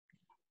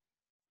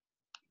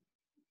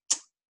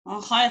Oh,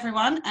 hi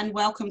everyone, and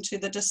welcome to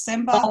the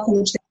December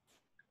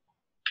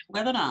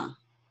webinar.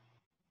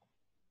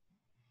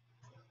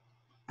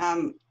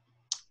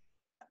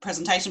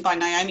 Presentation by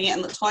Naomi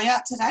and Toya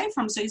today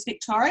from Zoos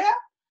Victoria,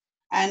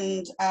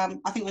 and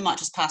I think we might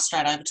just pass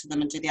straight over to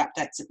them and do the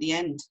updates at the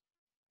end.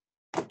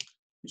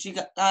 Would you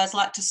guys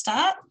like to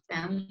start?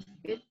 Sounds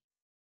good.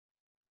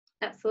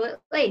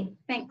 Absolutely.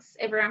 Thanks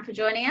everyone for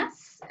joining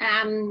us.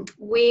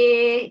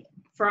 We're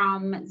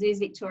from Zoos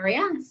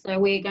Victoria, so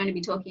we're going to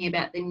be talking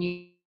about the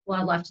new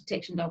wildlife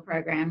detection dog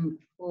program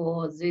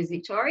for Zoos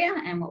Victoria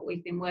and what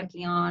we've been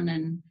working on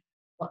and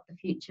what the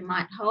future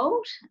might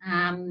hold.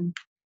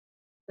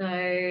 So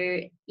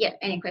yeah,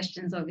 any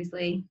questions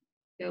obviously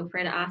feel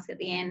free to ask at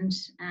the end,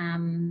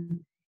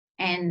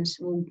 and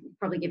we'll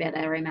probably give out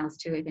our emails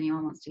too if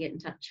anyone wants to get in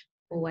touch.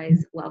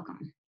 Always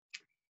welcome.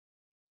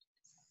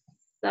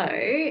 So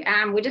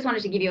we just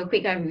wanted to give you a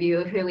quick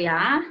overview of who we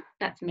are.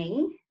 That's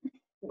me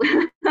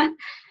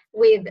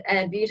with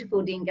a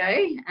beautiful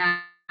dingo,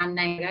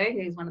 Nago,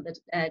 who's one of the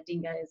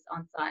dingoes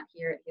on site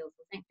here at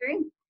Hillsville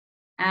Sanctuary.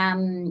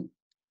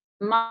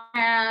 My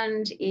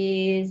background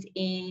is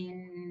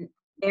in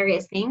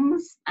various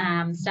things,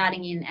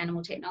 starting in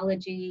animal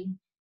technology,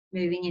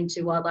 moving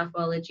into wildlife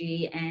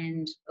biology,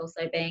 and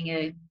also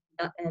being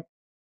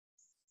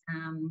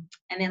and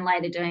then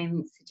later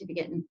doing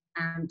certificate in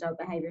dog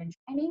behaviour and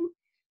training,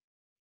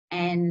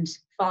 and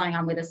following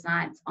on with a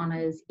science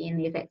honours in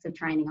the effects of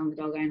training on the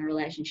dog-owner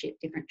relationship,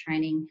 different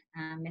training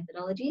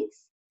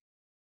methodologies.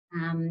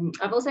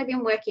 I've also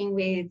been working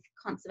with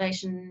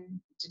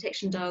conservation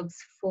detection dogs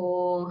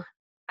for,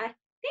 I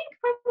think,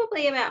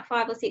 probably about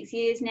 5 or 6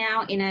 years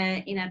now in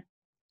a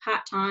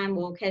part-time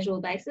or casual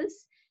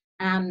basis,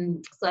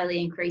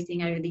 slowly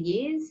increasing over the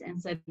years.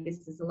 And so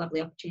this is a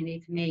lovely opportunity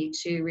for me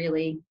to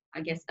really,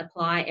 I guess,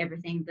 apply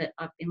everything that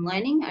I've been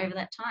learning over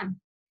that time.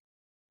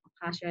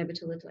 I'll pass you over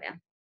to Latoya.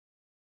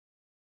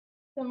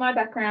 So my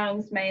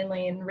background is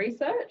mainly in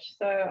research.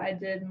 So I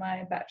did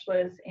my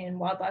bachelor's in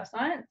wildlife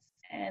science,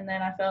 and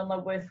then I fell in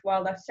love with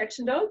wildlife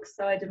detection dogs.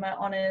 So I did my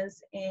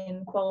honours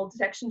in qual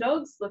detection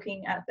dogs,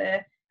 looking at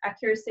their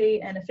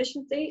accuracy and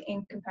efficiency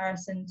in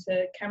comparison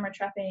to camera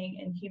trapping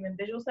and human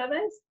visual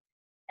surveys.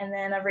 And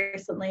then I've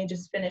recently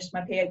just finished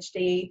my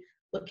PhD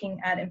looking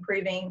at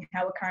improving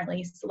how we're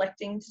currently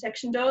selecting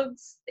detection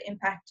dogs, the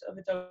impact of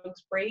a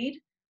dog's breed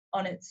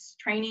on its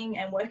training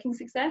and working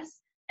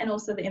success, and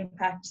also the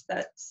impact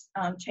that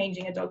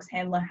changing a dog's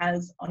handler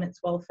has on its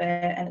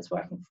welfare and its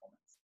working performance.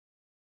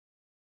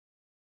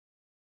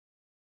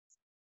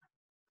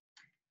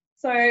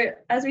 So,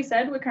 as we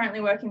said, we're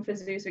currently working for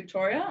Zoos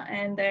Victoria,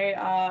 and they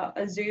are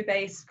a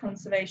zoo-based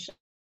conservation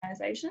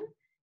organisation,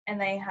 and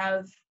they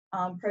have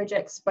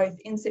projects both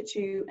in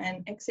situ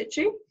and ex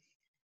situ.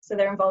 So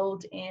they're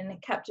involved in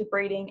captive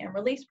breeding and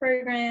release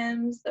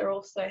programs. They're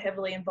also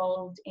heavily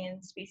involved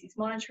in species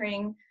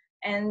monitoring,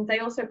 and they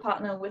also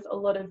partner with a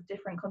lot of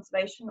different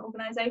conservation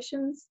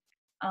organisations,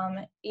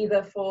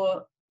 either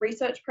for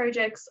research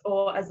projects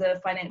or as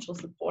a financial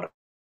supporter.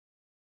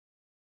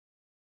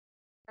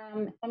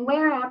 And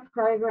where our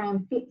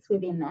program fits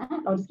within that,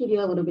 I'll just give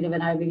you a little bit of an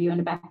overview and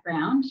a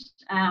background.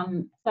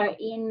 And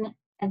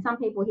some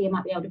people here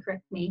might be able to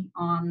correct me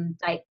on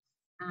dates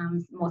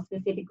more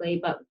specifically,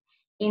 but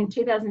in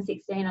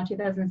 2016 or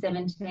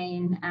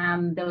 2017,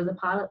 there was a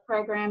pilot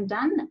program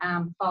done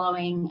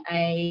following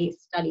a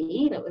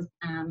study that was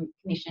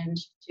commissioned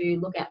to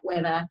look at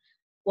whether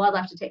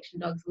wildlife detection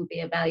dogs would be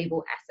a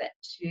valuable asset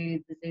to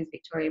the Zoos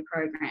Victoria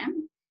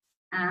program.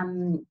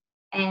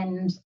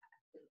 And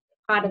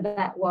part of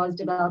that was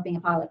developing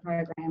a pilot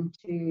program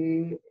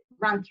to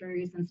run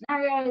through some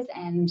scenarios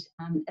and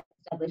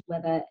establish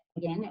whether,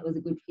 again, it was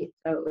a good fit.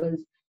 So it was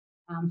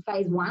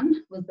phase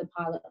 1 was the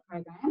pilot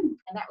program,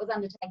 and that was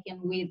undertaken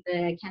with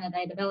the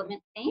Canada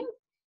development team.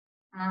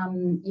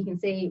 You can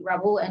see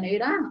Rubble and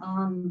Uda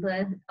on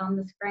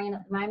the screen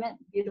at the moment,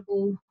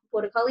 beautiful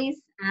border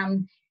collies.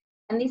 And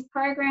this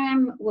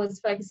program was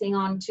focusing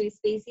on 2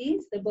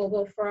 species, the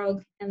bauble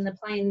frog and the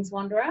plains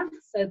wanderer.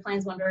 So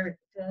plains wanderer,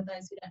 for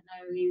those who don't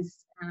know,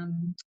 is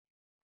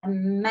a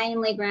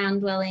mainly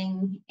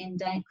ground-dwelling,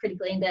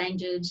 critically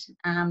endangered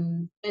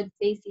bird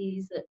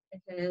species that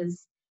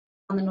occurs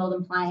on the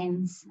northern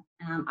plains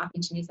up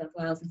into New South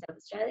Wales and South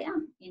Australia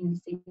in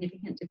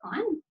significant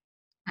decline.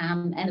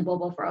 And the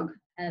bauble frog,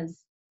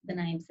 as the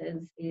name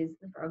says, is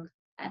the frog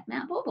at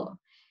Mount Bauble.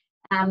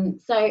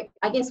 So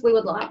I guess we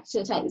would like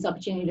to take this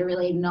opportunity to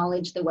really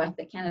acknowledge the work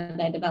that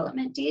Canada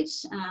Development did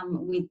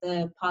with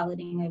the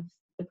piloting of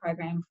the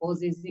program for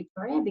Zoos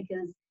Victoria,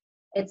 because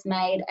it's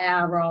made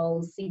our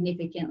role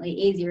significantly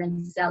easier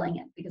in selling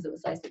it because it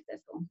was so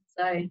successful.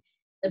 So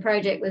the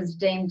project was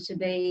deemed to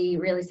be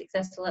really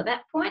successful at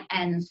that point,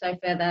 and so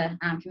further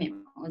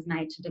commitment was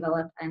made to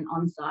develop an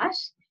on-site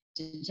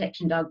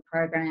detection dog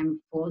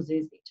program for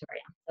Zoos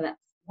Victoria. So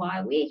that's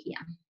why we're here.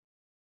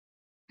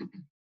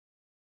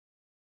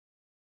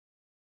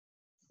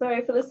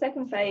 So for the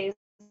second phase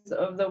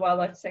of the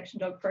wildlife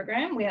detection dog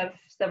program, we have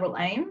several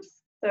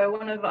aims. So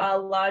one of our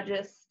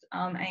largest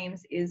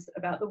aims is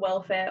about the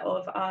welfare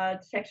of our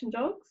detection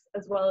dogs,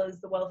 as well as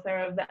the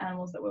welfare of the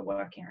animals that we're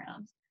working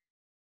around.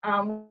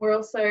 We're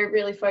also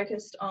really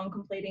focused on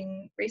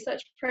completing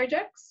research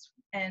projects,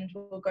 and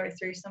we'll go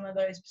through some of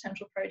those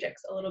potential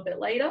projects a little bit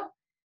later,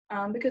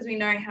 because we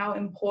know how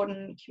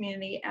important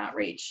community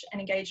outreach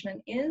and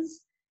engagement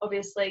is.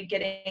 Obviously,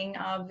 getting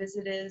our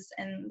visitors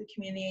and the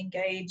community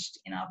engaged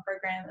in our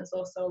program is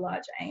also a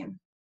large aim.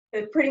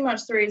 But pretty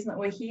much the reason that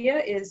we're here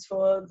is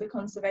for the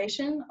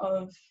conservation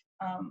of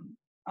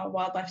our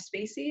wildlife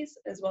species,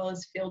 as well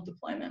as field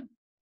deployment,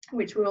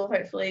 which we'll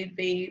hopefully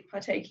be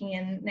partaking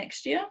in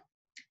next year.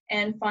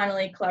 And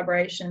finally,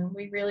 collaboration.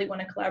 We really want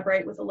to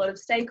collaborate with a lot of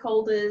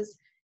stakeholders,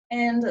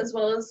 and as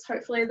well as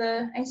hopefully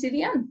the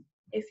ACDN,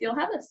 if you'll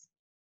have us.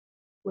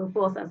 We'll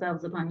force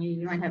ourselves upon you.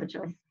 You won't have a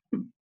choice.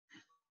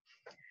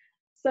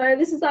 So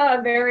this is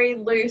our very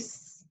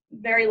loose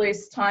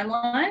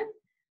timeline.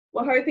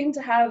 We're hoping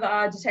to have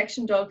our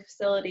detection dog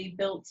facility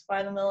built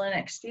by the middle of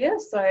next year.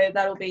 So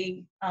that'll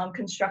be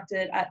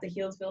constructed at the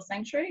Healesville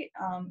Sanctuary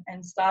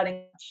and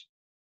starting.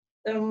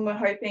 Then we're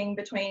hoping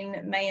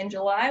between May and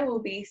July, we'll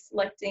be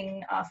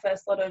selecting our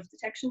first lot of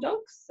detection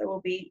dogs. So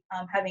we'll be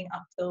having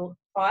up to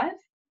 5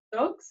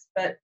 dogs,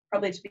 but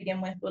probably to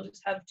begin with, we'll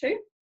just have 2.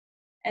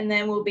 And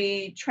then we'll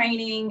be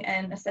training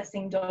and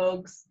assessing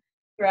dogs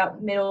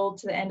throughout middle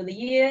to the end of the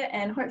year.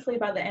 And hopefully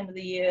by the end of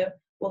the year,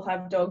 we'll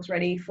have dogs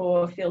ready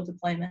for field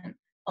deployment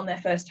on their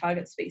first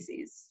target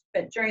species.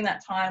 But during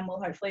that time,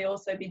 we'll hopefully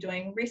also be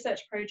doing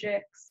research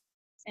projects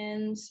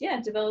and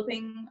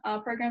developing our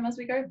program as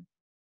we go.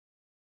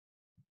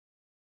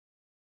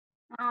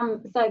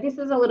 So this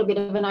is a little bit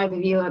of an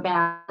overview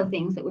about the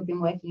things that we've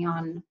been working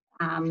on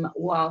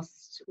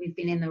whilst we've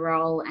been in the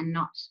role and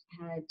not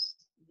had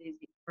the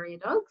Victoria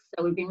dogs.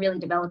 So we've been really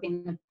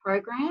developing the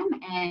program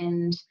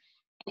and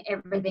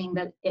everything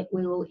that it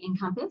will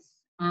encompass.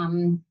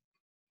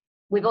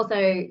 We've also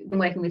been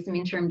working with some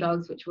interim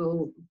dogs, which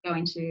we'll go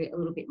into a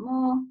little bit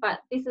more, but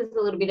this is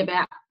a little bit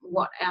about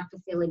what our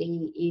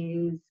facility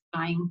is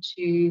going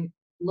to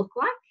look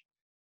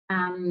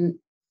like.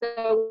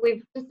 So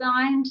we've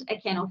designed a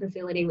kennel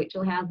facility which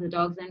will house the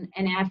dogs,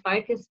 and our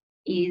focus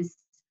is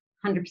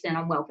 100%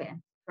 on welfare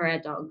for our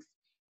dogs.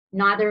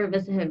 Neither of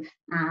us have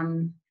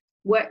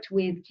worked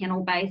with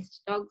kennel-based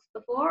dogs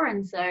before,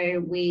 and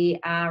so we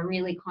are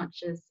really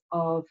conscious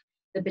of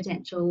the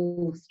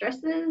potential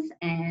stresses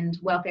and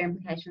welfare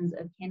implications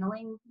of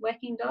kenneling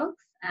working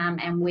dogs,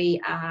 and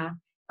we are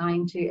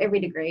going to every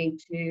degree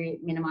to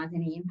minimise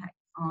any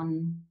impacts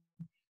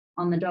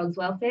on the dog's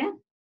welfare.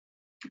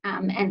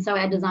 And so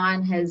our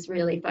design has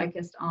really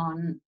focused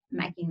on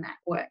making that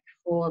work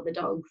for the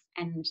dogs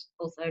and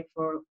also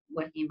for a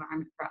working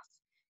environment for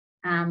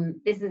us.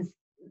 This is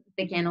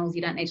the kennels.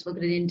 You don't need to look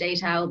at it in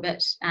detail,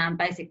 but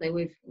basically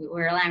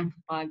we're allowing for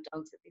 5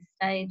 dogs at this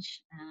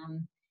stage.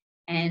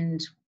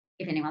 And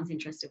if anyone's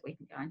interested, we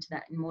can go into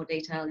that in more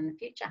detail in the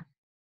future.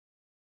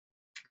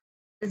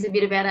 This is a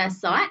bit about our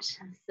site.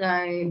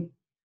 So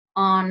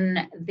on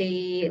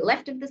the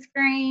left of the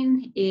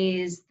screen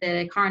is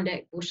the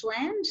Coranderrk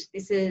bushland.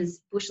 This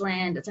is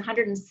bushland. It's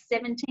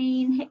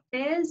 117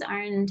 hectares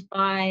owned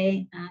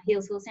by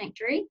Healesville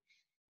Sanctuary.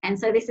 And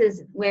so this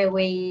is where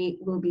we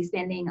will be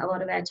spending a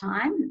lot of our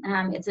time.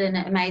 It's an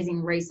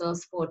amazing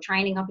resource for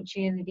training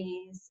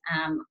opportunities,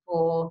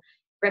 for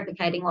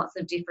replicating lots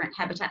of different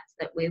habitats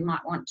that we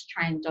might want to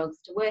train dogs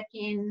to work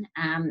in.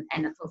 And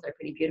it's also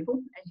pretty beautiful,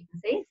 as you can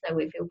see. So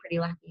we feel pretty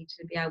lucky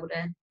to be able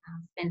to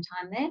spend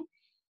time there.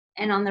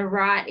 And on the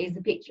right is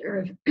a picture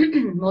of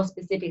more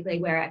specifically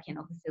where our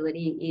kennel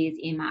facility is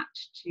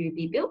earmarked to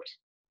be built.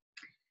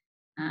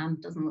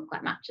 Doesn't look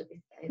like much at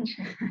this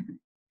stage.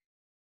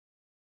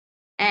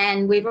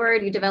 And we've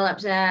already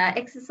developed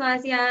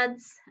exercise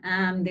yards.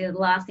 The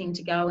last thing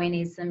to go in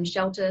is some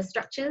shelter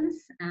structures,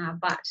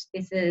 but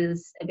this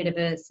is a bit of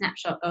a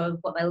snapshot of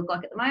what they look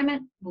like at the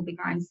moment. We'll be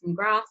growing some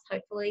grass,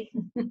 hopefully.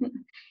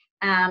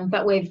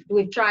 But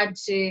we've tried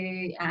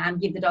to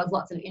give the dogs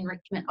lots of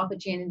enrichment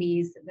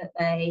opportunities that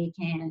they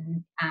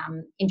can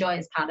enjoy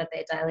as part of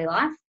their daily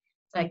life.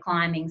 So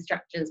climbing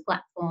structures,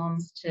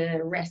 platforms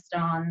to rest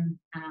on,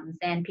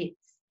 sand pits.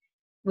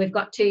 We've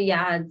got 2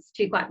 yards,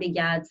 2 quite big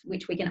yards,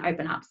 which we can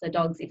open up so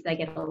dogs, if they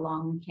get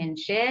along, can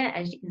share,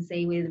 as you can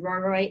see with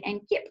Roy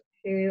and Kip,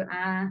 who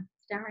are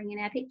starring in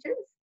our pictures.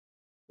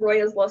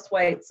 Roy has lost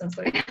weight since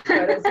the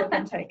photos have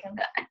been taken.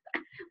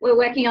 We're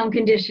working on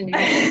conditioning.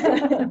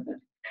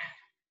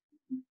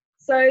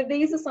 So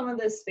these are some of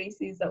the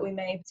species that we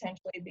may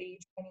potentially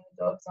be training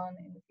the dogs on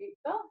in the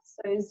future.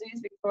 So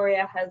Zoos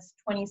Victoria has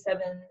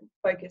 27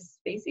 focused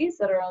species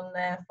that are on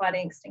their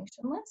fighting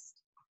extinction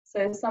list.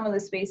 So some of the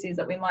species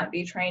that we might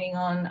be training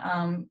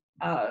on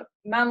are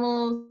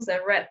mammals,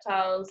 they're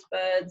reptiles,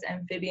 birds,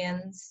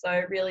 amphibians.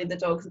 So really the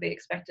dogs will be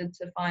expected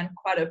to find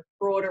quite a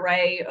broad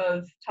array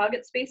of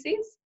target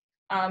species.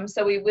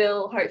 So we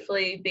will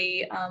hopefully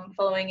be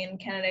following in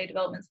Canada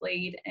Development's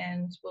lead,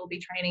 and we'll be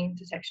training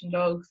detection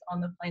dogs on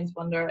the plains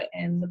wanderer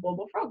and the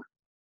bauble frog,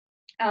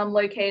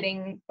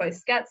 locating both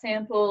scat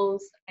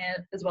samples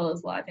and as well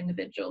as live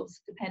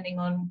individuals, depending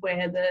on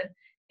where the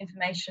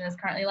information is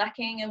currently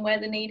lacking and where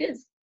the need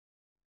is.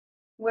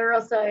 We're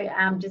also,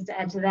 just to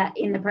add to that,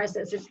 in the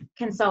process of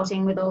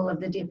consulting with all of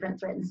the different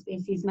threatened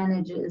species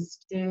managers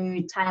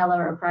to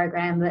tailor a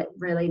program that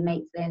really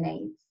meets their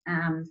needs.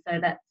 So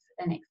that's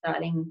an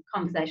exciting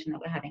conversation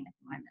that we're having at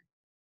the moment.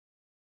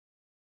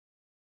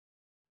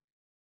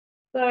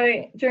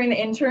 So during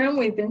the interim,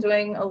 we've been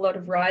doing a lot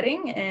of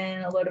writing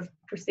and a lot of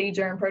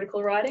procedure and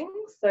protocol writing.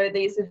 So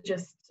these are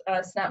just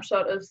a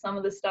snapshot of some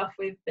of the stuff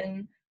we've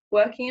been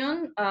working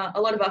on.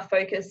 A lot of our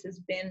focus has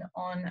been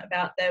on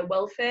about their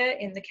welfare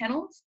in the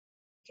kennels,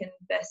 can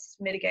best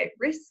mitigate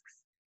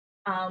risks.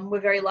 We're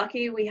very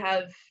lucky we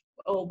have,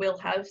 or will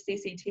have,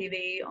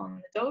 CCTV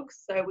on the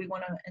dogs, so we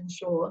want to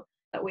ensure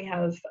that we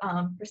have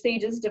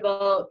procedures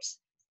developed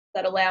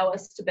that allow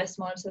us to best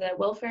monitor their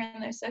welfare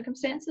in those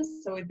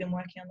circumstances. So we've been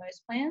working on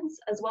those plans,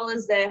 as well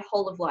as their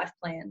whole of life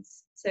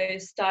plans. So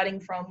starting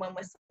from when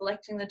we're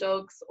selecting the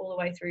dogs all the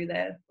way through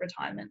their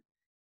retirement.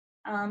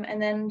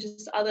 And then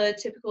just other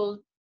typical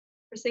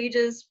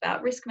procedures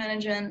about risk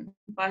management,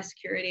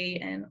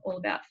 biosecurity, and all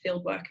about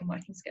field work and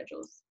working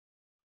schedules.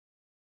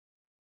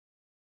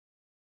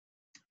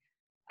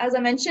 As I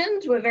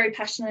mentioned, we're very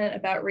passionate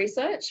about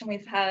research, and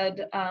we've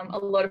had a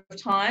lot of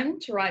time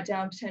to write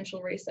down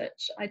potential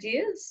research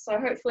ideas. So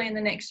hopefully in the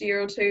next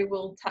year or two,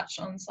 we'll touch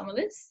on some of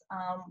this.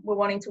 We're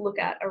wanting to look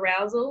at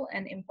arousal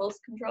and impulse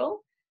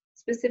control,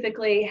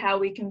 specifically how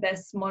we can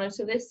best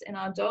monitor this in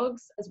our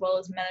dogs, as well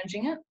as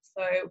managing it.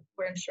 So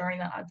we're ensuring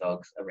that our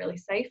dogs are really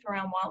safe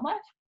around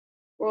wildlife.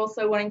 We're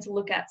also wanting to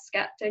look at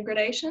scat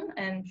degradation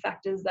and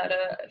factors that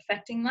are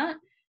affecting that,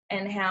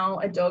 and how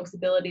a dog's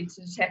ability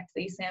to detect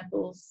these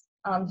samples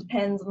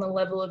depends on the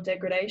level of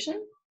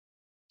degradation.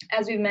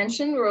 As we've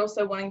mentioned, we're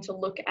also wanting to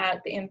look at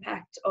the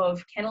impact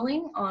of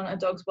kenneling on a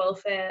dog's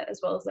welfare as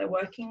well as their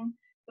working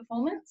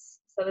performance.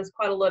 So there's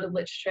quite a lot of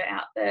literature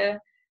out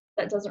there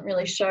that doesn't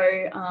really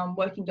show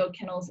working dog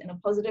kennels in a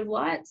positive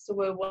light. So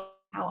we're wondering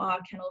how our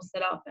kennel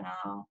setup and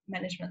our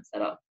management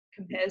setup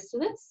compares to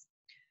this.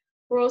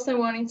 We're also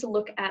wanting to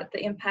look at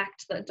the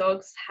impact that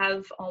dogs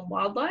have on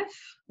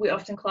wildlife. We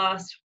often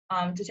class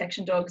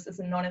detection dogs as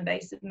a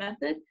non-invasive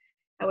method.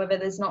 However,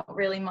 there's not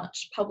really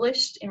much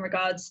published in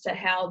regards to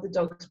how the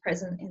dog's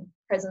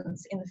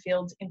presence in the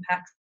field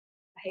impacts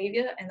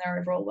behaviour and their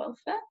overall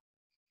welfare.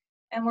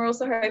 And we're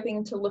also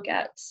hoping to look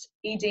at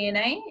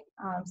eDNA,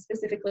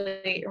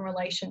 specifically in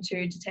relation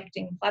to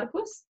detecting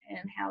platypus,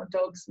 and how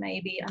dogs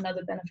may be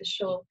another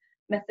beneficial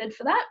method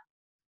for that,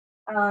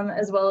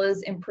 as well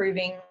as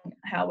improving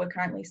how we're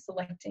currently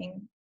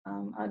selecting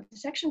our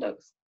detection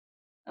dogs.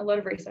 A lot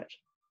of research.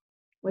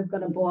 We've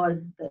got a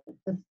board that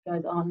just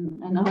goes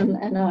on and on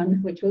and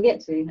on, which we'll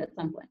get to at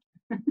some point.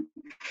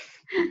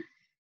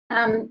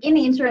 In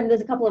the interim,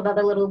 there's a couple of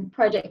other little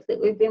projects that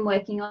we've been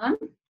working on.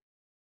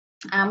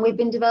 We've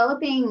been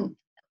developing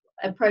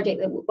a project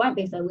that won't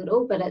be so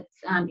little, but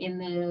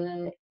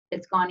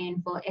it's gone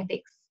in for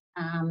ethics.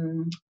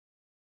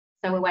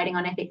 So we're waiting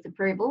on ethics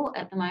approval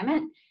at the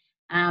moment,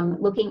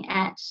 looking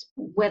at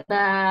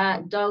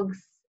whether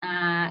dogs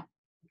are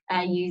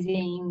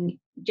using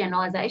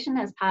generalisation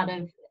as part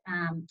of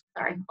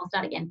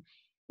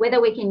whether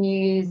we can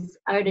use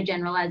odour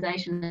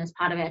generalisation as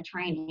part of our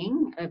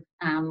training of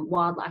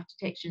wildlife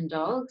detection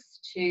dogs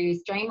to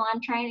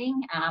streamline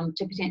training,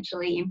 to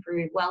potentially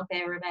improve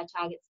welfare of our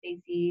target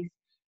species,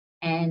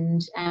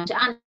 and to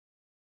understand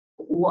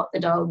what the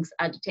dogs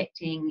are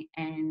detecting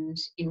and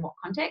in what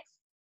context.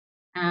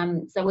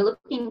 So we're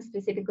looking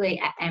specifically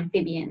at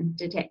amphibian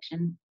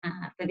detection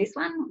for this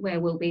one, where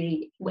we'll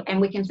be, and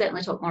we can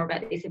certainly talk more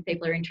about this if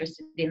people are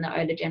interested in the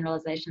odour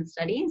generalisation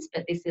studies,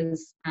 but this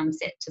is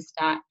set to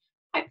start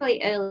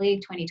hopefully early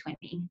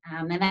 2020,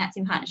 and that's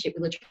in partnership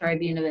with La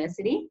Trobe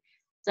University.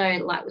 So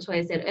like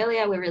Toya said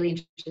earlier, we're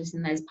really interested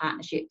in those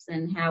partnerships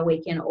and how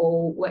we can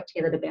all work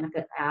together to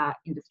benefit our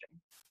industry.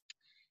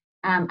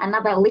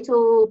 Another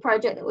little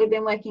project that we've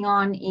been working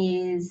on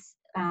is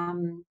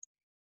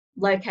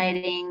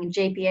locating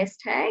GPS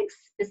tags,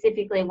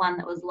 specifically one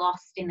that was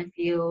lost in the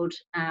field,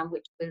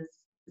 which was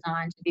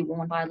designed to be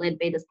worn by a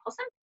leadbeater's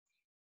possum.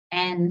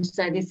 And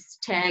so this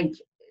tag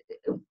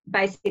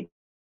basically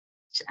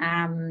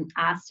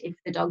asked if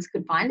the dogs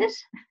could find it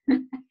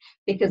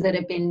because it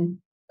had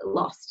been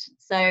lost.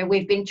 So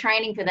we've been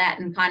training for that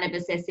and kind of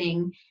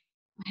assessing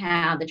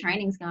how the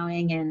training's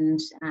going and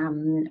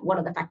what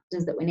are the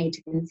factors that we need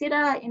to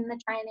consider in the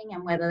training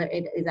and whether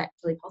it is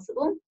actually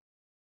possible.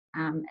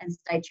 And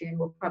stay tuned,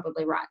 we'll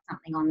probably write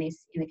something on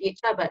this in the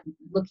future, but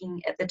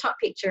looking at the top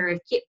picture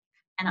of Kip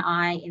and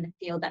I in the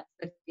field, that's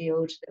the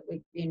field that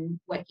we've been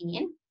working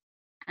in.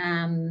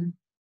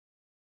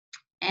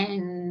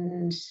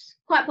 And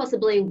quite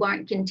possibly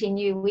won't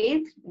continue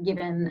with,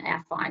 given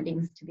our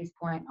findings to this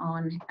point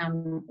on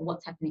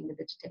what's happening with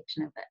the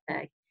detection of that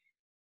tag.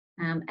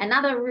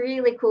 Another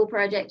really cool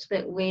project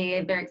that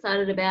we're very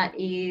excited about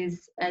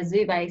is a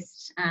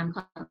zoo-based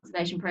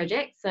conservation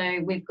project.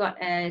 So we've got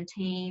a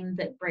team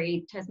that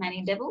breed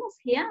Tasmanian devils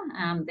here.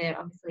 They're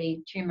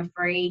obviously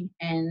tumour-free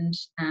and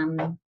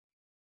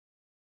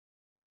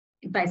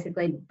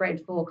basically bred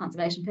for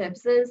conservation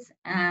purposes.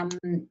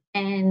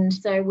 And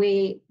so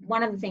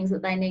one of the things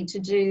that they need to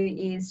do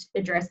is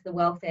address the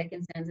welfare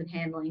concerns of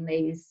handling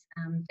these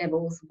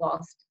devils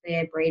whilst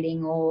they're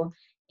breeding or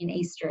in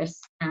estrus.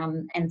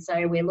 And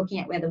so we're looking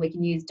at whether we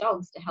can use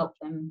dogs to help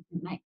them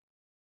make.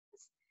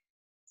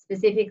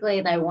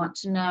 Specifically, they want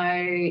to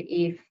know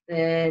if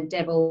the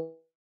devil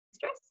is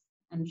estrus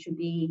and should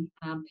be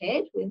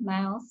paired with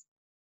males,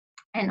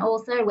 and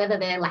also whether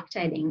they're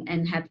lactating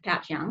and have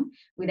pouch young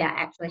without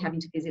actually having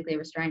to physically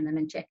restrain them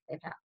and check their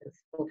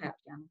pouches for pouch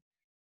young.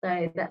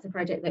 So that's a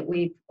project that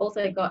we've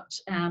also got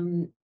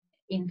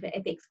in for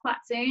ethics quite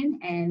soon,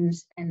 and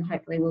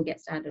hopefully we'll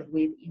get started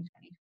with in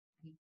 2020.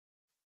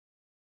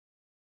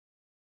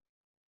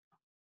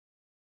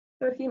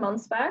 So a few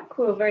months back,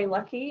 we were very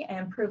lucky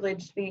and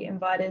privileged to be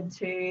invited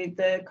to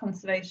the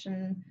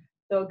Conservation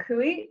Dog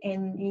Hui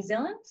in New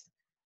Zealand.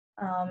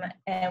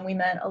 And we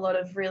met a lot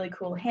of really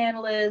cool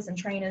handlers and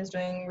trainers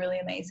doing really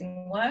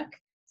amazing work.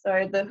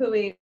 So the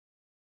Hui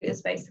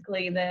is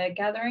basically their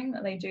gathering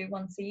that they do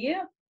once a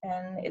year,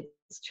 and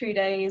it's 2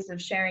 days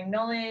of sharing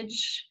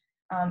knowledge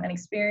and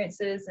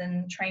experiences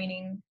and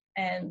training,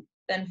 and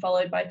then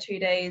followed by 2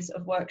 days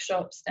of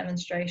workshops,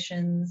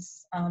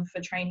 demonstrations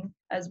for training,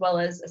 as well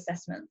as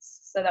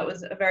assessments. So that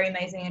was a very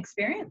amazing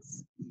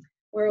experience.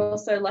 We're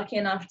also lucky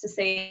enough to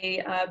see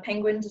a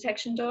penguin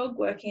detection dog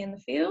working in the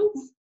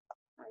fields.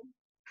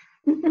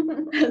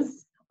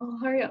 Oh,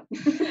 hurry up.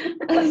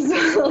 As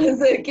well as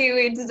the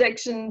kiwi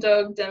detection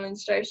dog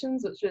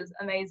demonstrations, which was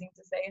amazing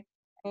to see.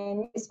 And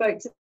we spoke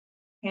to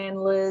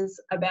handlers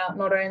about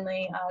not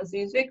only our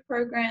Zoos Vic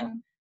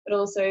program, but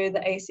also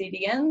the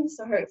ACDN.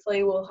 So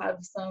hopefully we'll have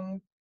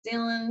some New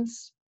Zealand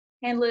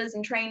handlers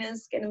and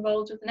trainers get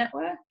involved with the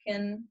network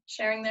and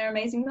sharing their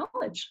amazing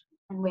knowledge.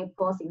 And we're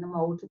forcing them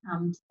all to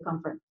come to the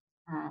conference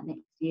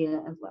next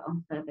year as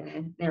well. So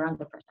they're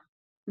under pressure.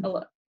 A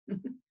lot.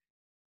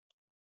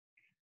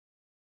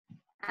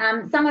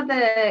 Some of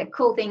the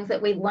cool things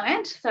that we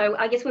learned. So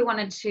I guess we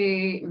wanted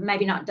to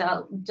maybe not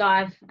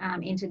dive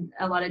into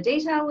a lot of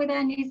detail with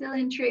our New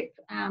Zealand trip,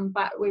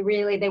 but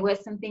there were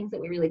some things that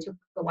we really took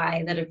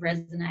away that have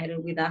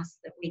resonated with us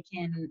that we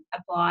can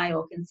apply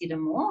or consider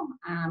more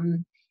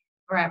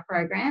for our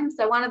program.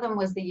 So one of them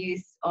was the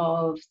use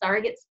of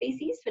surrogate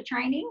species for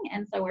training.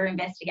 And so we're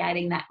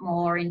investigating that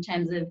more in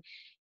terms of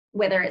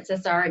whether it's a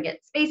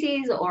surrogate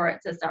species or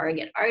it's a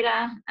surrogate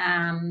odour.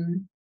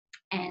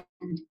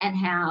 And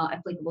how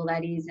applicable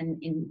that is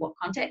and in what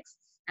contexts,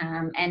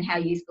 and how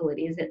useful it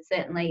is. It's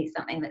certainly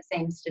something that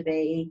seems to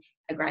be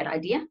a great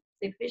idea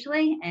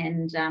superficially,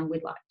 and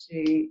we'd like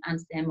to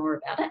understand more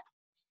about it.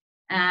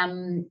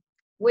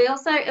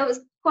 It was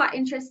quite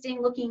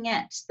interesting looking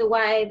at the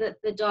way that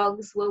the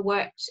dogs were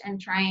worked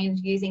and trained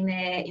using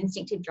their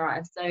instinctive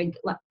drive, so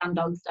like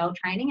dog style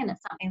training, and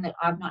it's something that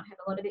I've not had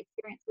a lot of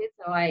experience with,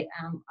 so I'm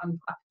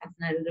quite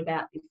fascinated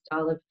about this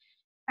style of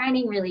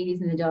training, really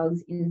using the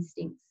dog's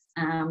instincts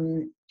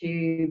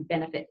to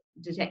benefit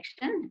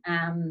detection,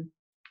 and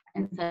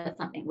so that's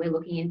something we're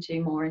looking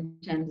into more in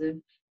terms of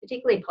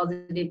particularly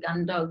positive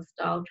gun dog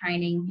style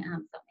training,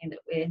 something that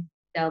we're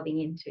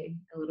delving into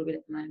a little bit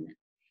at the moment.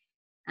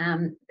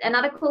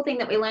 Another cool thing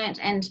that we learnt,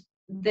 and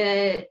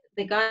the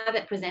guy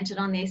that presented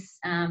on this,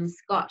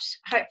 Scott,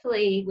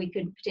 hopefully we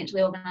could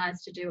potentially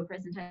organise to do a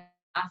presentation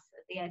with us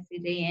at the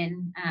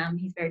ACDN.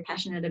 He's very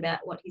passionate about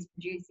what he's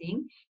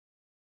producing,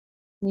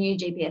 new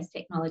GPS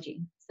technology.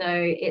 So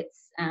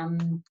it's,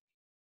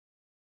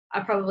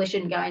 I probably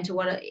shouldn't go into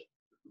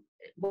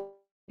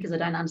because I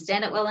don't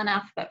understand it well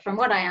enough, but from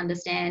what I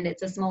understand,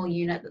 it's a small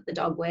unit that the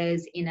dog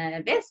wears in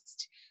a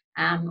vest,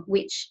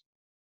 which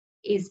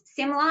is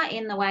similar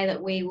in the way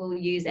that we will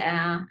use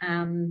our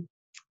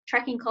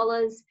tracking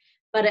collars,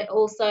 but it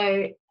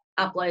also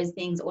uploads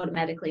things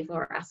automatically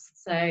for us.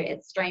 So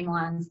it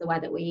streamlines the way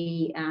that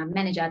we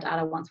manage our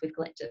data once we've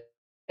collected.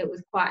 It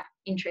was quite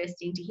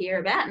interesting to hear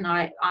about, and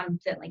I'm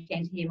certainly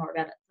keen to hear more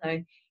about it.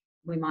 So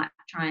we might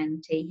try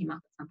and tee him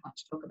up at some point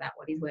to talk about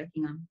what he's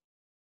working on.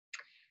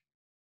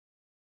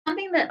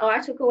 Something that I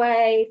took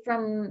away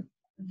from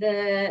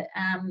the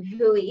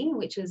Hui,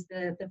 which was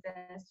the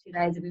first 2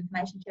 days of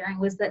information sharing,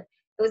 was that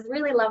it was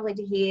really lovely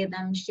to hear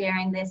them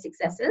sharing their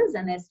successes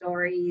and their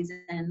stories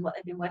and what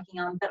they've been working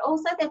on, but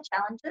also their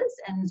challenges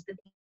and the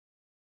things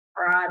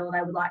right or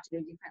they would like to do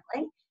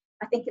differently.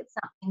 I think it's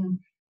something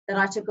that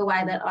I took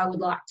away that I would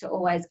like to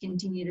always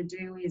continue to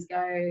do is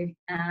go,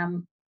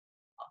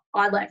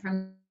 I learned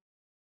from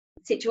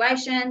the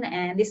situation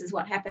and this is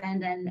what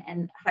happened,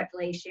 and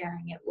hopefully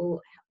sharing it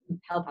will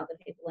help other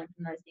people learn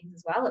from those things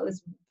as well. It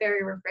was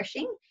very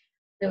refreshing.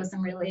 There were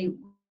some really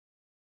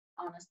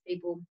honest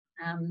people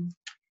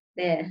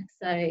there.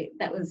 So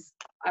that was,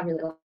 I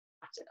really liked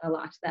it. I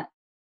liked that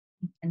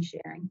and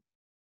sharing.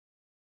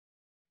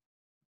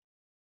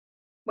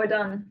 We're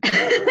done.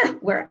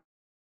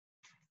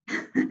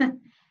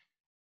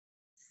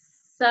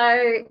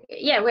 So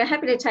yeah, we're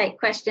happy to take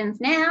questions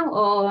now,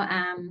 or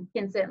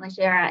can certainly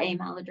share our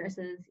email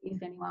addresses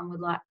if anyone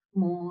would like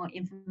more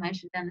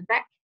information down the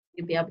track.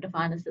 You'll be able to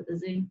find us at the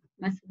zoo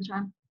most of the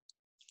time.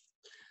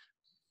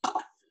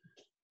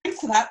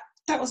 Thanks for that.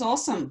 That was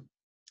awesome.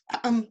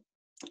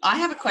 I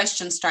have a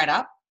question straight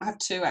up. I have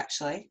two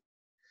actually.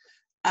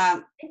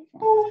 I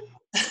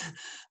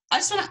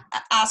just want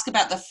to ask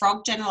about the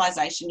frog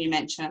generalisation you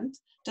mentioned.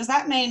 Does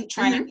that mean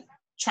training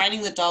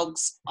the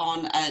dogs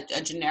on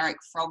a generic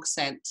frog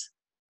scent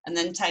and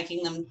then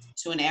taking them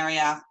to an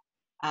area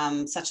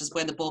such as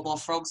where the bawbaw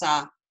frogs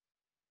are?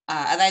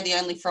 Are they the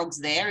only frogs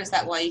there? Is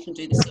that why you can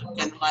do this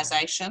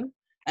generalisation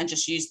and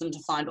just use them to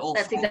find all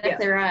That's frogs?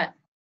 exactly right.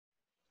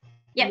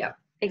 Yep,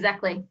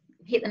 exactly.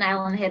 Hit the nail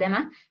on the head,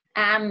 Emma.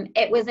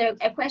 It was a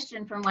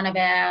question from one of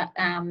our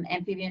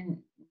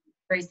amphibian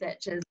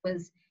researchers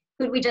was,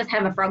 could we just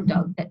have a frog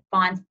dog that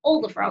finds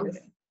all the frogs?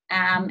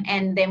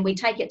 And then we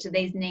take it to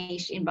these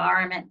niche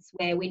environments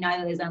where we know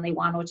that there's only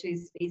one or two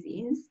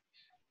species.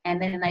 And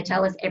then they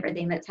tell us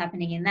everything that's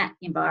happening in that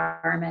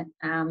environment.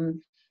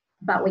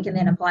 But we can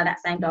then apply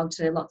that same dog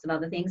to lots of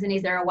other things. And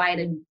is there a way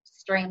to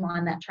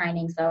streamline that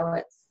training so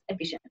it's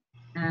efficient?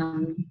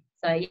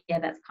 So yeah,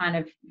 that's kind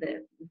of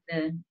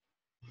the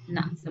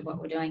nuts of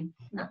what we're doing.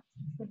 Nuts.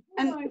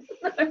 And,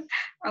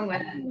 Wrong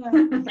word.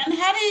 and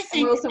how do you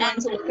think? We also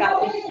want to look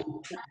at.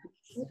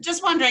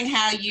 Just wondering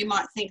how you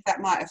might think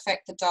that might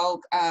affect the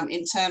dog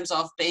in terms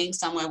of being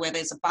somewhere where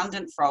there's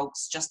abundant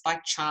frogs just by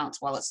chance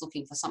while it's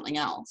looking for something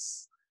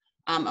else,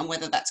 and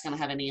whether that's going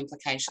to have any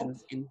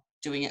implications in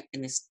doing it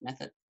in this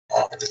method.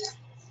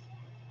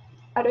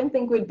 I don't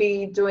think we'd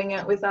be doing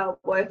it with our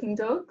working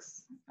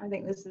dogs. I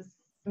think this is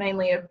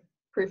mainly a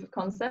proof of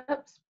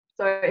concept.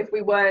 So if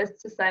we were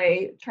to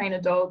say train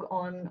a dog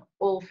on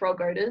all frog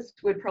odors,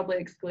 we'd probably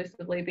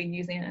exclusively be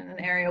using it in an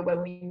area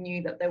where we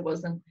knew that there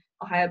wasn't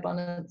a high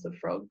abundance of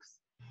frogs.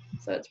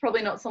 So it's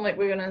probably not something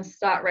we're going to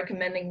start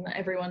recommending that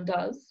everyone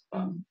does.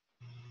 But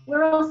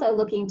we're also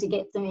looking to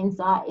get some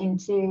insight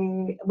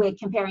into, we're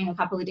comparing a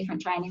couple of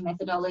different training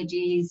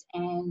methodologies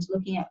and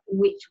looking at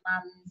which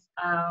ones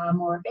are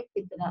more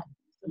effective for that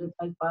sort of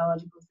those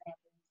biological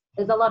samples.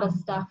 There's a lot of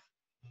stuff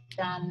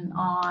done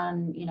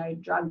on, you know,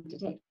 drug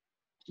detection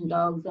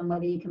dogs and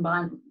whether you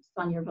combine,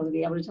 Sonia will probably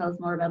be able to tell us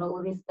more about all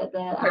of this, but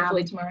the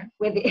hopefully tomorrow.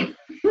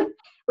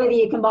 Whether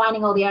you're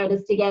combining all the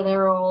odours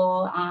together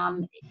or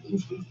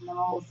introducing them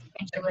all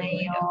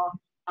sequentially, or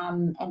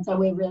and so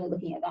we're really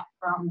looking at that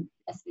from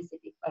a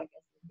specific focus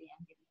of the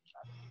amphibian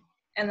drug.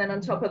 And then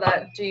on top of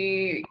that,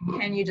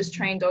 can you just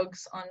train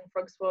dogs on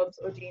frog swabs,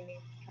 or do you need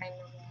to train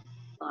them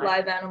on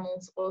live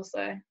animals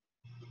also?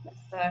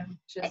 So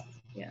just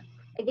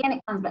Again,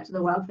 it comes back to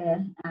the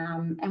welfare,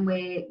 and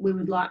we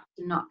would like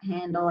to not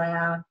handle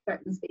our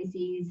threatened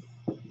species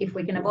if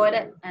we can avoid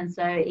it. And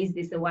so, is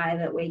this a way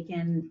that we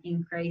can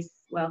increase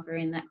welfare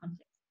in that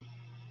context?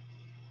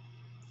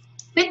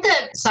 With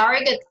the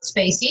surrogate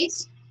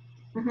species,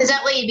 is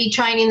that where you'd be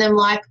training them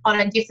like on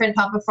a different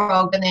type of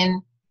frog and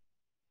then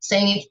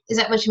seeing if, is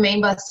that what you mean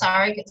by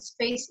surrogate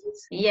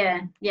species? Yeah.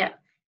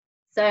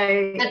 So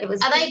it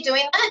was. Are they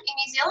doing that in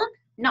New Zealand?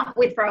 Not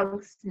with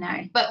frogs,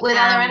 no. But with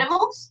other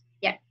animals?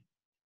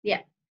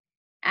 Yeah.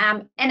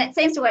 And it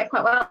seems to work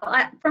quite well.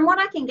 From what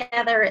I can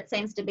gather, it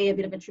seems to be a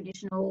bit of a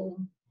traditional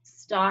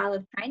style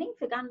of training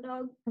for gun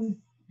dogs.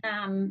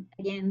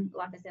 Again,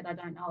 like I said, I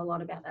don't know a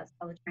lot about that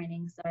style of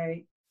training, so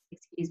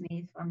excuse me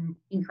if I'm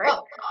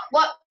incorrect.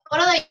 What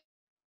are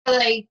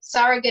they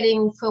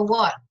surrogating for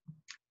what?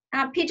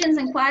 Pigeons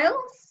and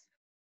quails.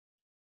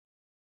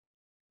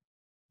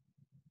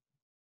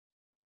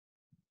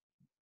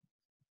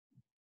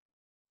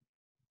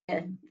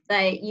 Yeah,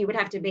 you would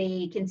have to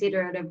be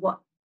considerate of what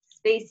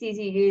species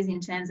you use in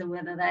terms of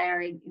whether they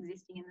are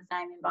existing in the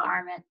same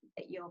environment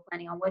that you're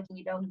planning on working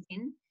your dogs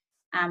in.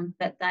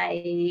 But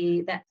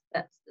they've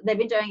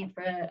been doing it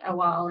for a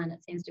while, and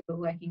it seems to be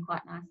working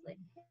quite nicely.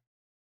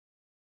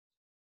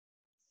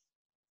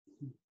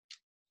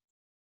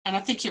 And I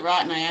think you're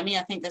right, Naomi.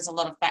 I think there's a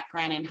lot of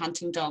background in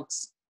hunting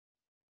dogs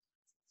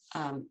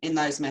in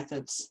those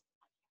methods.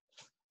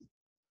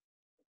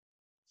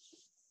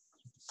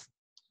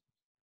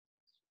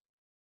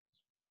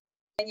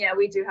 And yeah,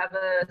 we do have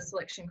a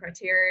selection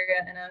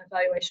criteria and an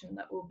evaluation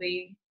that we'll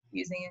be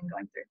using and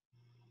going through.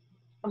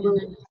 And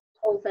we'll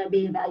also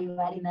be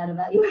evaluating that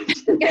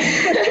evaluation.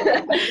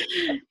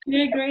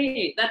 Yeah,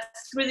 great.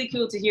 That's really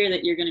cool to hear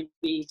that you're going to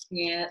be.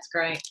 Yeah, that's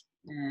great.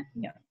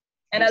 Yeah.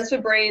 And as for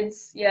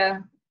breeds,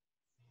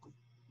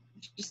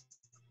 just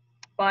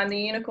find the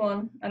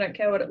unicorn. I don't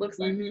care what it looks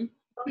like.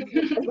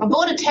 I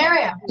bought a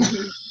terrier.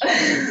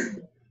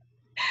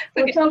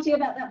 We'll talk to you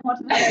about that more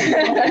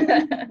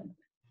tomorrow.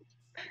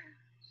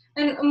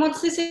 And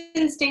what's this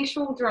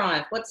instinctual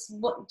drive?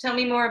 Tell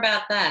me more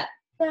about that.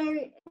 So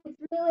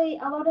it's really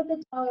a lot of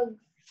the dogs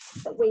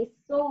that we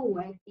saw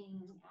working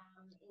in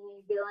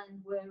New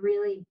Zealand were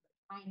really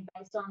trained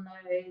based on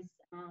those,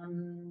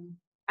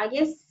 I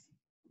guess,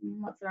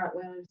 what's the right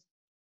word?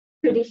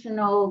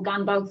 Traditional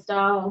gun dog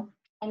style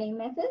training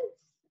methods,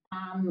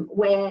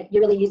 where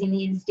you're really using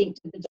the instinct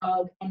of the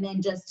dog and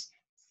then just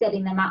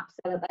setting them up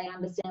so that they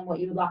understand what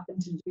you would like them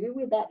to do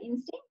with that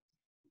instinct.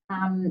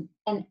 And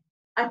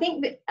I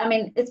think that, I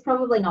mean, it's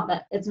probably not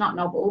that, it's not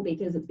novel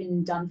because it's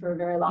been done for a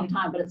very long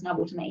time, but it's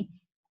novel to me.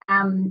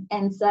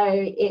 And so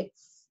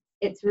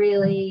it's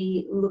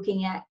really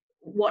looking at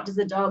what does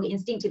the dog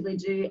instinctively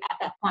do at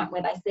that point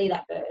where they see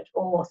that bird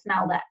or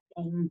smell that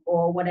thing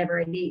or whatever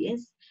it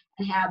is,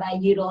 and how they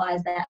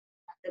utilise that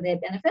for their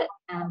benefit.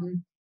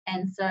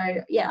 And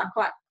so, yeah,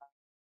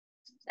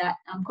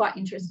 I'm quite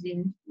interested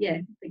in,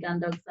 the gun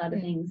dog side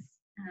of things,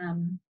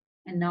 and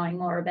knowing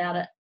more about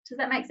it. Does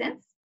that make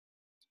sense?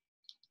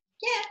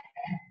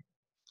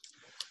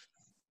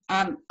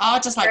 Yeah.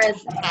 I'd just like to add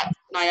that,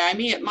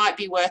 Naomi, it might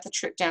be worth a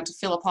trip down to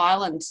Phillip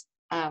Island.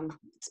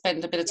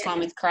 Spend a bit of time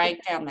with Craig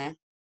down there.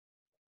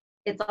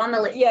 It's on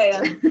the list.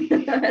 Yeah.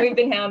 We've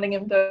been hounding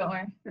him, don't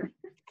worry.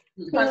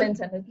 Pun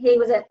intended. He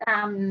was at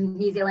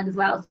New Zealand as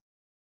well.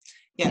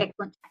 Yeah.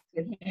 Excellent chats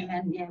with him,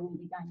 and we'll be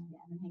going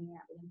down and hanging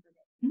out with him for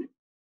a bit.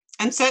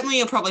 And certainly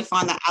you'll probably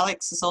find that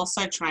Alex is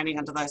also training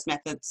under those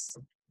methods,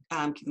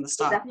 given the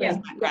start of his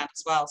background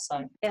as well.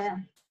 So yeah.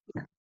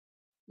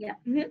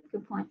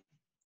 Good point.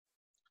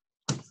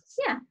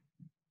 Yeah.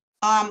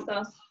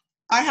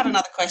 I had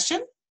another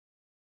question.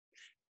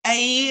 Are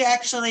you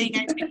actually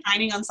going to be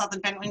training on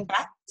southern bentwing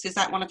bats? Is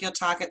that one of your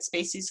target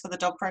species for the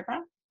dog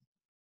program?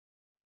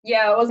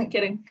 Yeah, I wasn't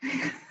kidding.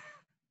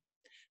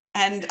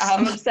 And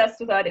I'm obsessed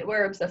with ideas.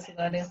 We're obsessed with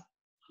ideas.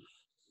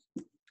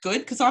 Good,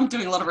 because I'm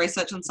doing a lot of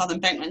research on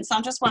southern bentwing. So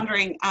I'm just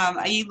wondering,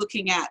 are you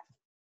looking at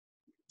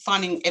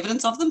finding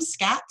evidence of them,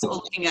 scats, or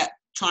looking at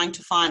trying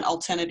to find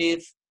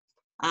alternative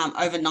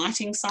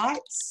overnighting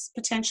sites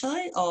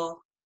potentially, or?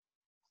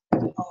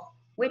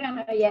 We don't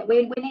know yet.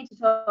 We need to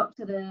talk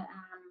to the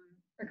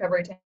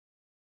recovery team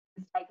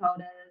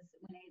stakeholders.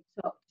 We need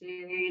to talk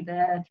to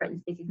the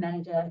threatened species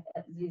manager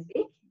at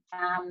Zuzvik.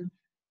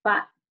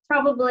 But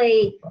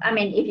probably, I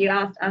mean, if you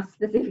asked us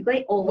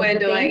specifically, all we're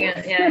doing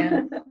things, it.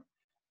 Yeah.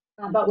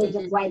 but we're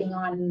just waiting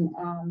on,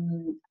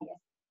 I guess,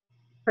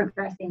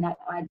 progressing that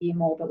idea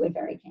more. But we're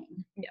very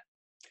keen. Yeah.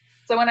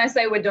 So when I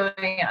say we're doing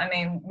it, I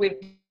mean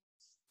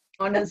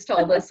no one has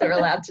told us we're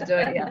allowed to do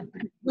it yet.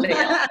 But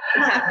yeah,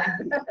 it's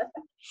happening.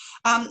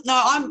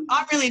 No, I'm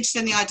really interested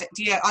in the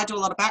idea. I do a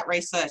lot of bat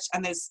research,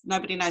 and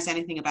nobody knows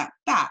anything about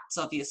bats,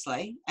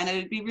 obviously, and it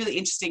would be really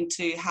interesting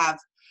to have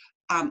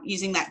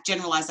using that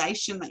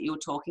generalisation that you were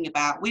talking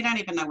about. We don't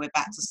even know where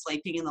bats are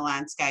sleeping in the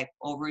landscape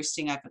or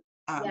roosting over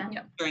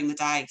during the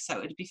day. So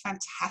it would be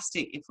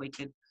fantastic if we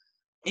could,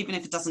 even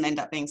if it doesn't end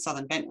up being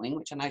southern bentwing,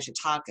 which I know is your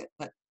target,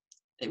 but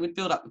it would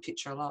build up the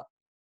picture a lot.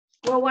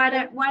 Well, why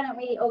don't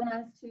we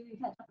organise to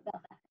catch up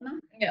about that, Emma?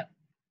 Yeah.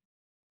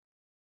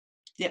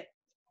 Yep.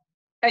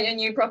 At your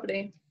new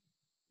property.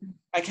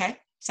 Okay,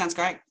 sounds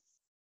great.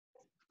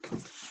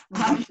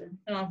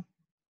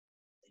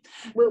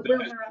 We'll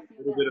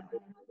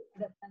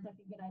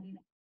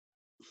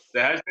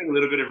there has been a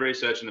little bit of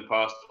research in the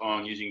past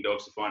on using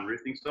dogs to find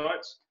roosting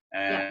sites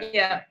and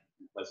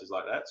places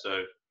like that.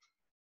 So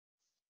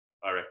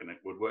I reckon it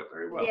would work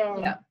very well.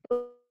 Yeah.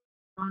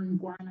 On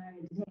guano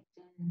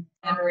detection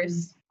and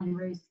roosts,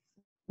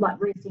 like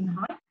roosting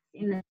heights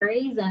in the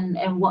trees,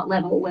 and what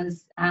level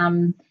was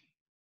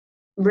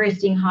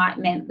roosting height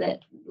meant that,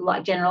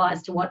 like,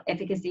 generalised to what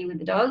efficacy with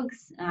the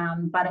dogs.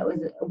 But it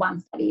was one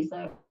study,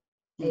 so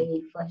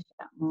they fleshed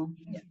out more.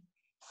 Yeah.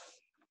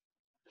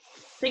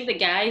 I think the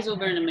guys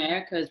over in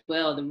America as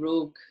well, the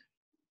rogue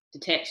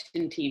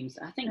detection teams,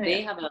 I think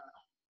they have a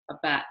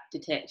bat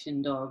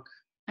detection dog.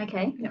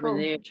 Okay, over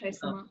there. Chase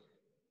them up.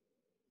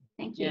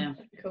 Thank you. Yeah.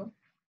 Cool.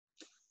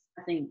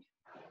 I think.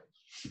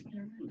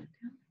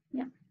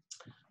 Yeah.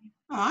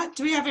 All right.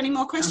 Do we have any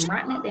more questions? I'm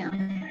writing it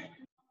down.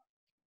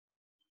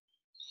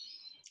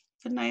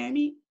 For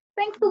Naomi?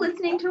 Thanks for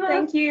listening to us.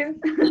 Thank you.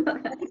 Thanks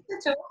for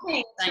talking.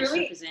 It's Thanks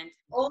really for presenting.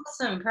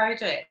 awesome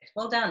project.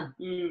 Well done.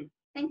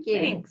 Thank you.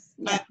 Thanks.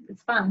 Yeah,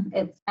 it's fun.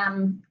 It's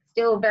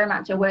still very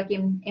much a work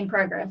in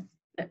progress,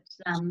 but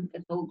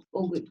it's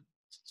all good.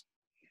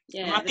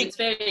 Yeah, I think it's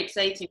very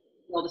exciting,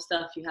 all the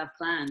stuff you have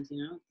planned,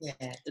 Yeah,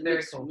 it's it very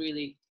looks cool.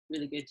 really,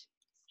 really good.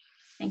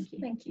 Thank you.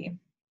 Thank you.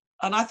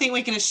 And I think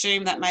we can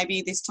assume that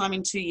maybe this time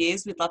in 2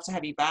 years, we'd love to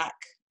have you back.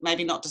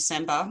 Maybe not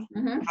December.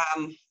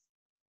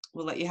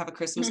 We'll let you have a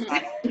Christmas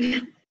break.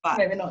 But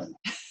Maybe not.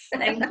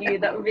 Thank you.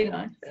 That would be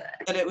nice.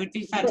 But it would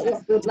be But fantastic.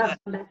 yes, we'd love to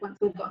come back once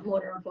we've got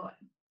more to report.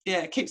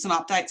 Yeah, keep some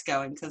updates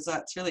going, because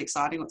it's really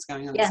exciting what's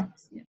going on. Yeah.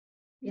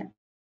 Yeah.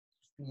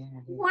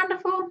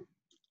 Wonderful. All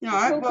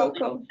right.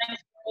 Cool.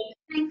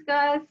 Thanks,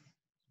 guys.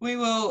 We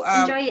will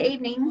Enjoy your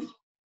evenings.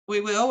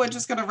 We're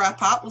just going to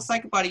wrap up. We'll say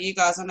goodbye to you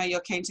guys. I know you're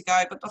keen to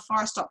go, but before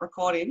I stop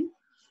recording,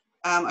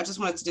 I just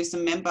wanted to do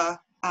some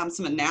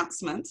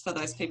announcements for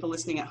those people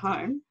listening at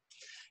home.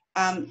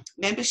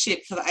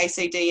 Membership for the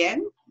ACDN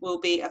will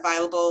be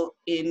available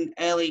in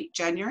early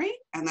January,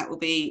 and that will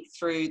be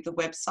through the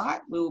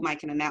website. We will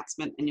make an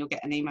announcement and you'll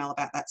get an email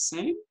about that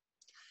soon.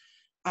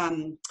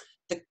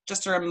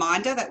 Just a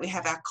reminder that we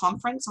have our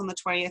conference on the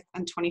 20th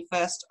and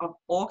 21st of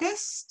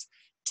August.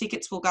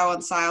 Tickets will go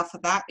on sale for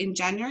that in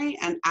January,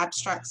 and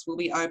abstracts will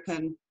be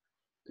open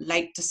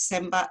late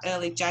December,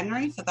 early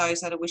January for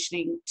those that are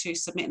wishing to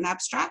submit an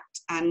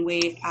abstract. And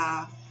we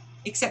are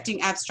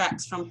accepting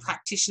abstracts from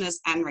practitioners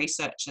and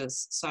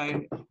researchers.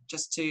 So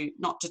just to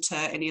not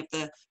deter any of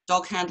the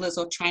dog handlers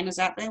or trainers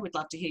out there, we'd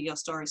love to hear your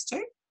stories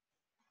too.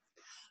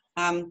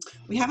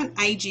 We have an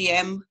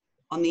AGM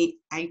on the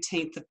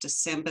 18th of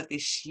December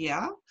this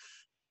year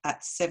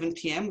at 7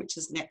 p.m, which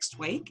is next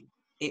week.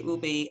 It will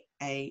be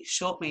a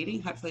short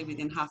meeting, hopefully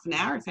within half an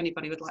hour, if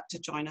anybody would like to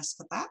join us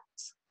for that.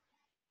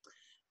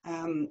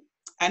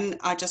 And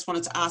I just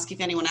wanted to ask if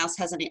anyone else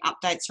has any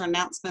updates or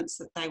announcements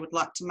that they would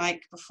like to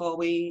make before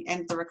we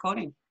end the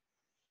recording.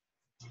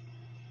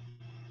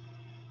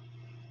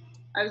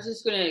 I was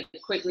just going to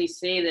quickly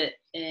say that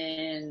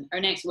in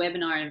our next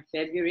webinar in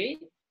February,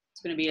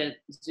 it's going to be a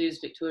Zoos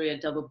Victoria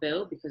double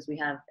bill, because we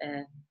have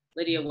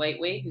Lydia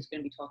Whiteway, who's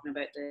going to be talking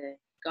about the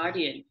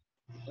Guardian.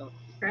 So,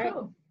 Great.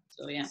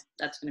 so yeah,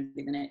 that's going to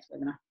be the next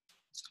webinar.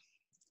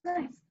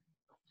 Nice.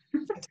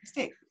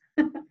 Fantastic.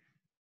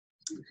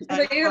 So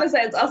you're going to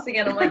say it's us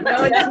again. I'm like,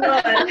 no, it's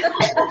not. All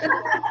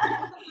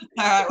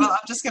right, well, I'm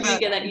just going Did you to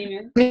get that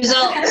email?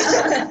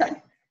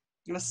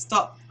 Results.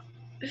 stop.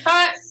 All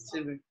right.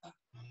 Super.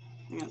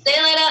 See you later.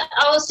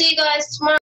 I will see you guys tomorrow.